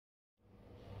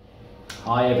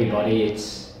Hi everybody,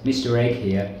 it's Mr. Egg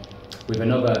here with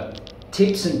another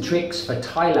tips and tricks for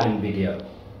Thailand video.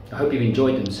 I hope you've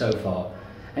enjoyed them so far.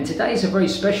 And today is a very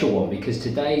special one because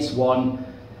today's one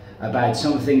about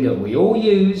something that we all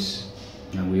use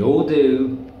and we all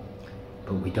do,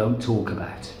 but we don't talk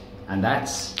about. And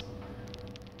that's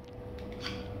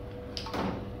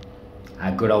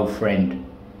our good old friend,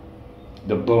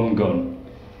 the bum gun.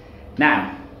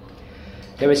 Now,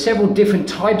 there are several different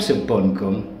types of bum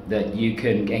gun that you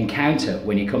can encounter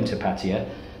when you come to Pattaya.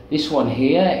 This one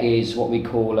here is what we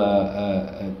call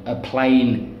a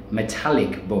plain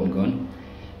metallic bum gun,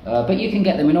 but you can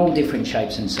get them in all different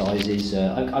shapes and sizes.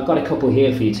 I've got a couple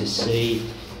here for you to see.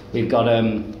 We've got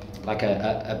like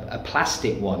a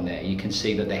plastic one there. You can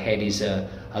see that the head is a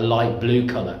light blue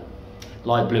colour.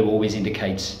 Light blue always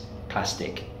indicates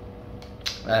plastic.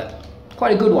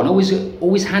 Quite a good one,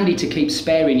 always handy to keep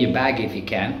spare in your bag if you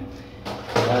can.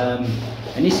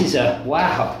 And this is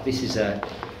a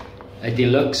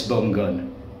deluxe bum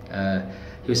gun.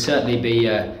 You'll certainly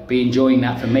be enjoying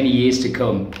that for many years to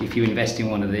come if you invest in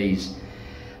one of these.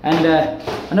 And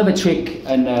another trick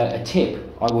and a tip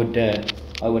I would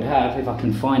have, if I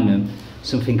can find them,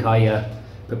 something I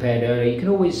prepared earlier. You can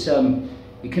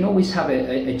always have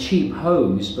a cheap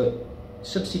hose, but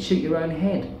substitute your own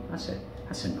head. That's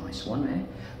a nice one there.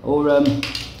 Or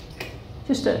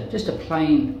just a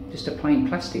plain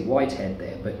plastic white head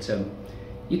there. But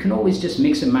you can always just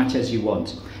mix and match as you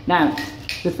want. Now,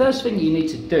 the first thing you need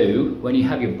to do when you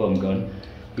have your bum gun,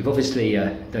 you've obviously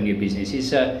done your business,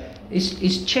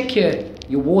 is check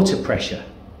your water pressure.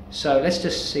 So let's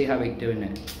just see how we're doing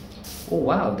it. Oh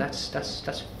wow, that's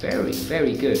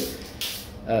very good.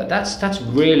 That's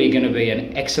really going to be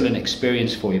an excellent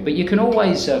experience for you. But you can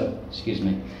always excuse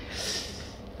me.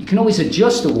 You can always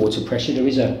adjust the water pressure. There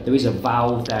is a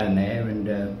valve down there, and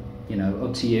you know,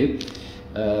 up to you.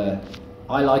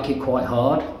 I like it quite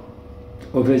hard.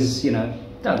 Others, you know,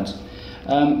 don't.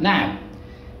 Now,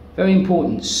 very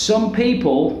important. Some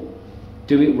people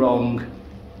do it wrong.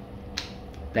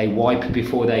 They wipe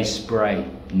before they spray.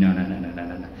 No.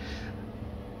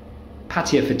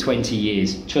 Pattaya for 20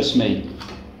 years. Trust me.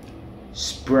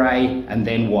 Spray and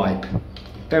then wipe.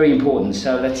 Very important.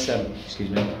 So let's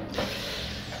excuse me.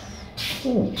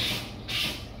 Ooh,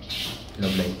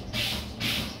 lovely.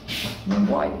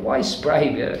 Why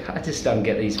spray? I just don't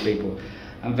get these people.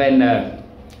 And then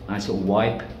nice little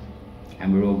wipe,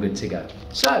 and we're all good to go.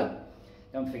 So,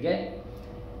 don't forget,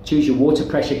 choose your water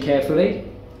pressure carefully.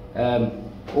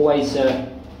 Always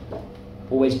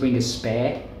bring a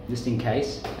spare, just in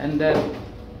case, and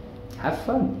have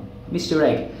fun. Mr.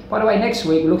 Egg. By the way, next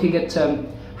week we're looking at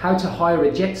how to hire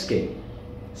a jet ski.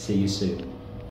 See you soon.